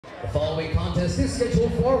The following contest is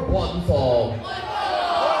scheduled for one fall.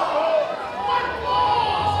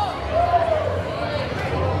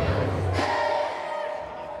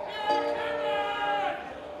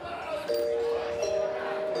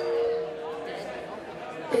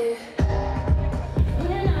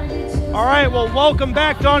 All right, well, welcome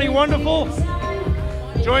back, Donnie Wonderful.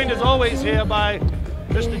 Joined as always here by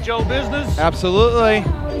Mr. Joe Business. Absolutely.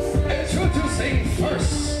 Introducing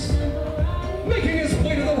first, making his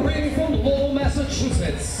way to the ring from Lowell,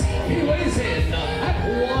 Massachusetts. He weighs in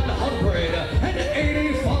at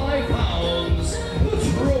 185 pounds. The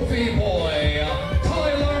Trophy Boy,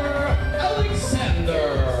 Tyler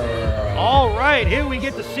Alexander. All right, here we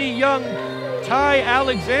get to see young Ty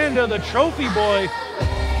Alexander, the Trophy Boy.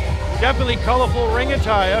 Definitely colorful ring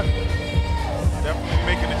attire. Definitely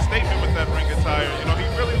making a statement with that ring attire. You know, he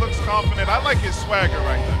really looks confident. I like his swagger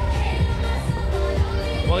right there.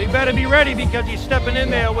 Well, he better be ready because he's stepping in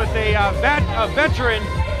there with a veteran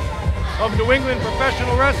of New England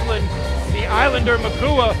professional wrestling, the Islander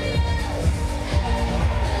Makua.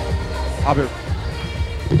 I'll be.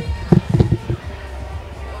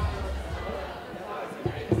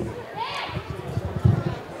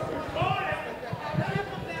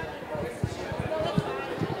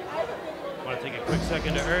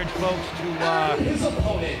 Second to urge folks to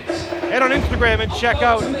head on Instagram and check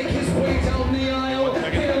out. To make his way down the aisle,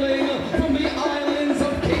 hailing from the islands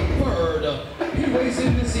of Cape Verde. He weighs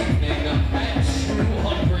in this evening at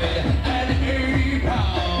 280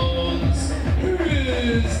 pounds. Here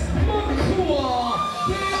is Makua,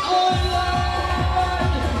 the Island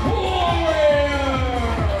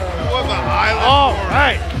Warrior. All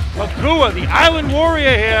right, Makua, the Island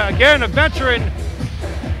Warrior here. Again, a veteran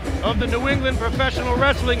of the New England professional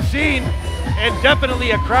wrestling scene, and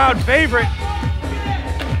definitely a crowd favorite.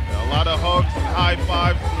 A lot of hugs and high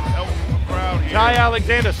fives from the crowd here. Ty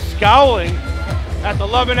Alexander scowling at the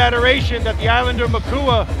love and adoration that the Islander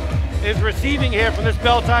Makua is receiving here from this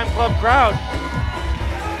Bell Time Club crowd.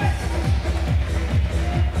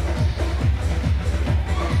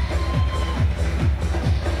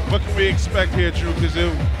 What can we expect here, Drew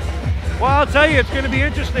Kazoo? Well, I'll tell you, it's going to be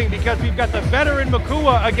interesting because we've got the veteran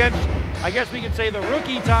Makua against, I guess we could say, the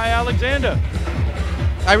rookie Ty Alexander.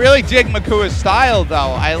 I really dig Makua's style, though.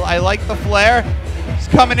 I like the flair. He's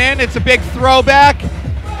coming in. It's a big throwback.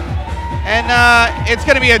 And it's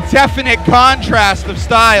going to be a definite contrast of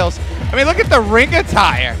styles. I mean, look at the ring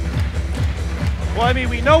attire. Well, I mean,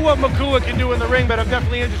 we know what Makua can do in the ring, but I'm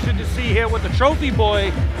definitely interested to see here what the Trophy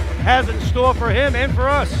Boy has in store for him and for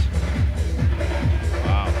us.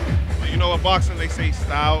 You know, in boxing, they say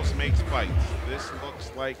styles makes fights. This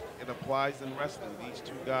looks like it applies in wrestling. These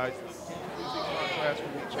two guys completely contrast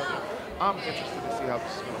from each other. I'm interested to see how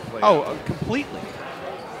this is going to play. Oh, completely.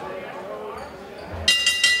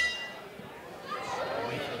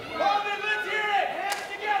 Let's hear it! Hands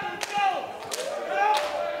together, let's go!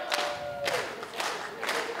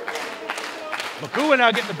 Makua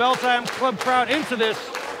now getting the Bell Time Club crowd into this.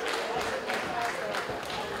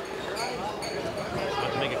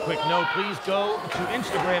 Make a quick note, please go to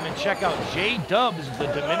Instagram and check out J Dubs, the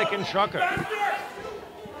Dominican trucker.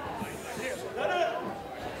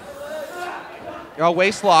 Oh,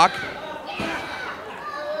 waist lock.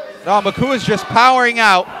 No, Makua's just powering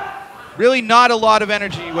out. Really not a lot of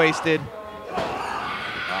energy wasted.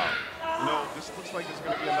 No, this looks like it's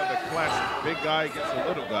going to be another classic big guy against a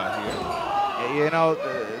little guy here. You know,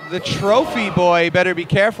 the Trophy Boy better be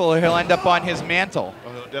careful or he'll end up on his mantle.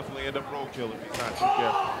 Oh, he'll definitely end up roadkill if he's not too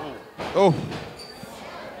careful. Ooh. Oh,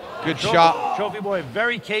 good shot. Trophy Boy,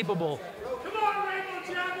 very capable. Come on, Rainbow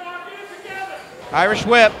Jaguar, get it together! Irish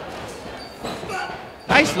whip.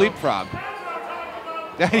 Nice leapfrog.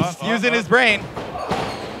 He's using his brain.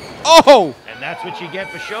 Oh! And that's what you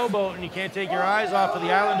get for showboating. You can't take your eyes off of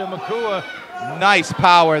the Islander Makua. Nice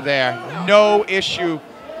power there. No issue.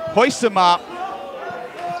 Hoists him up.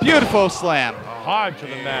 Beautiful slam. Hard to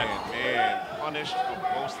the mat. Man, punished for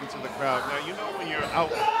boasting to the crowd. Now, you know when you're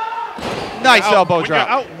out. Nice elbow drop.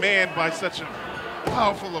 When you're outmanned by such a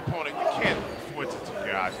powerful opponent, you can't afford to take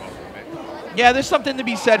your eyes off of it. Yeah, there's something to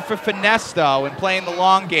be said for finesse, though, and playing the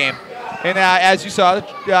long game. And as you saw,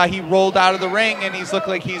 he rolled out of the ring, and he's looked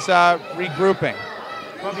like he's regrouping.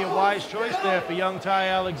 Probably a wise choice there for young Ty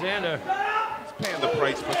Alexander. He's paying the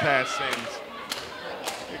price for past sins.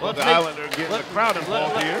 The Islander getting the crowd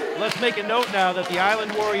involved here. Let's make a note now that the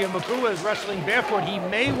Island Warrior Makua is wrestling barefoot. He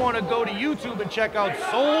may want to go to YouTube and check out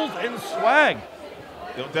Souls and Swag.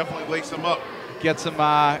 They'll definitely lace him up. Get some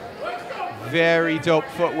very dope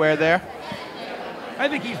footwear there. I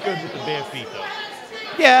think he's good with the bare feet, though.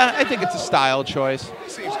 Yeah, I think it's a style choice. He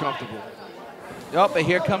seems comfortable. Oh, but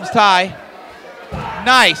here comes Ty.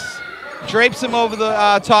 Nice. Drapes him over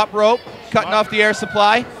the top rope, cutting off the air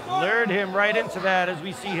supply. Lured him right into that as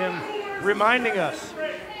we see him reminding us.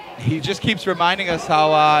 He just keeps reminding us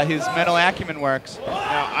how his mental acumen works.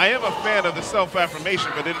 Now, I am a fan of the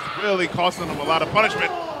self-affirmation, but it's really costing him a lot of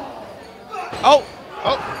punishment. Oh,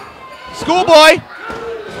 schoolboy.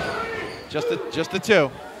 Just the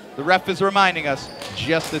two. The ref is reminding us,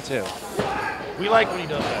 just the two. We like when he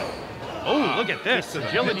does that. Oh, look at this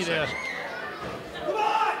agility there.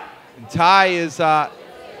 And Ty is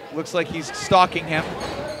looks like he's stalking him,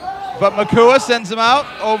 but Makua sends him out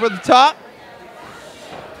over the top.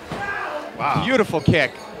 Wow. Beautiful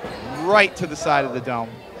kick, right to the side of the dome.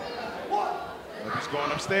 He's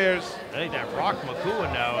going upstairs. I think that rock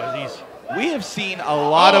Makua now as he's. We have seen a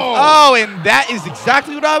lot of, and that is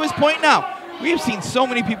exactly what I was pointing out. We have seen so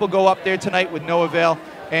many people go up there tonight with no avail,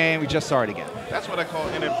 and we just saw it again. That's what I call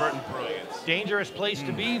inadvertent brilliance. Dangerous place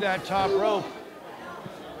to be, that top rope.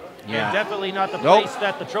 Yeah. And definitely not the place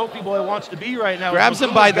that the trophy boy wants to be right now. Grabs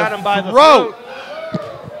him by the throat.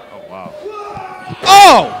 Oh, wow.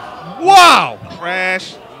 Oh, wow.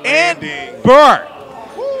 Crash And landing. burn.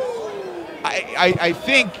 I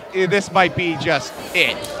think this might be just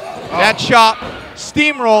it. That chop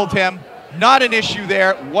steamrolled him. Not an issue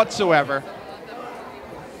there whatsoever.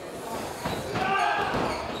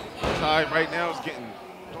 Ty right now is getting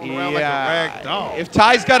thrown around like a rag doll. If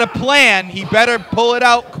Ty's got a plan, he better pull it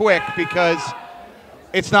out quick because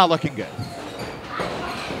it's not looking good.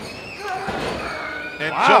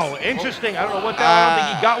 And Wow, interesting. I don't know what that. I don't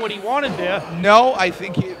think he got what he wanted there. No, I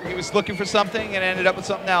think he was looking for something and ended up with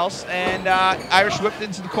something else. And Irish whipped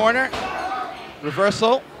into the corner.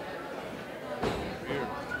 Reversal.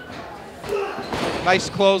 Nice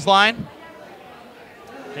clothesline.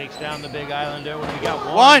 Takes down the Big Islander. What do we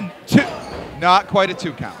got? One, two. Not quite a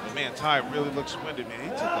 2 count. Man, Ty really looks winded, man. He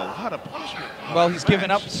took a lot of punishment. Well, he's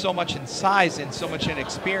given up so much in size and so much in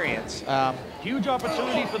experience. Huge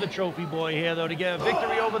opportunity for the trophy boy here, though, to get a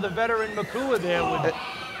victory over the veteran Makua there.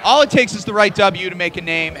 All it takes is the right W to make a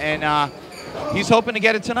name, and he's hoping to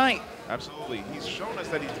get it tonight. Absolutely. He's shown us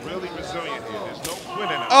that he's really resilient here. There's no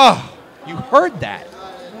quit in him. Oh, you heard that.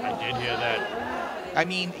 I did hear that. I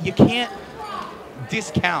mean, you can't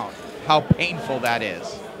discount how painful that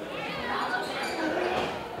is.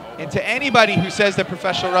 And to anybody who says that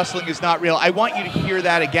professional wrestling is not real, I want you to hear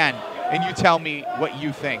that again, and you tell me what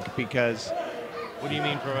you think, because What do you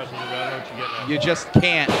mean pro wrestling? I don't know what you're getting at. you just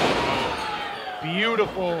can't.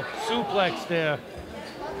 Beautiful suplex there.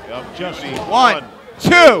 Yep, Just beauty. 1,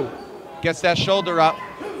 2. Gets that shoulder up.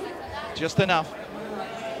 Just enough.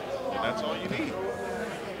 And that's all you need.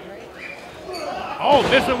 Oh,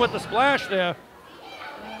 missing with the splash there.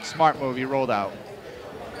 Smart move. He rolled out.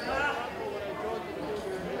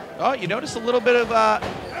 Oh, you notice a little bit of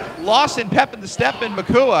loss in pep in the step in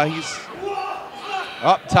Makua. He's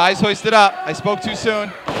Ty's hoisted up. I spoke too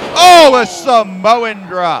soon. Oh, a Samoan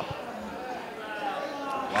drop.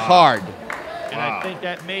 Hard. And I think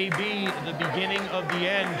that may be the beginning of the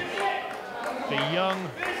end. The young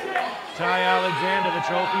Ty Alexander, the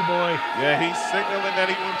trophy boy. Yeah, he's signaling that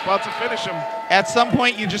he was about to finish him. At some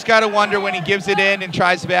point, you just got to wonder when he gives it in and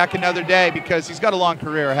tries back another day, because he's got a long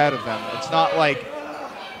career ahead of him. It's not like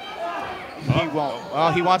he won't.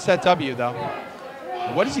 Well, he wants that W, though.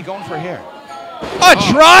 What is he going for here? A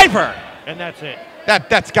driver! And that's it.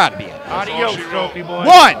 That's got to be it. Adios, trophy boy.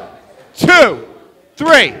 1, 2, 3.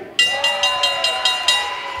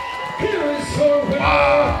 Here is your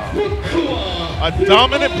winner, Makua. A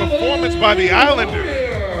dominant performance by the Islander.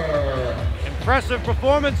 Impressive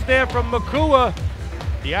performance there from Makua,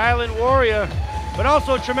 the Island Warrior, but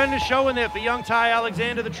also a tremendous showing there for young Ty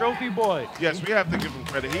Alexander, the trophy boy. Yes, we have to give him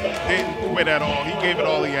credit. He didn't quit at all. He gave it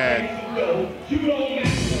all he had.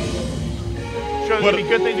 Sure, there's going to be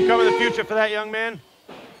good things to come in the future for that young man.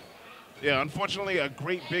 Yeah, unfortunately, a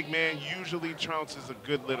great big man usually trounces a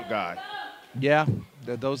good little guy. Yeah,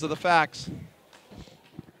 those are the facts.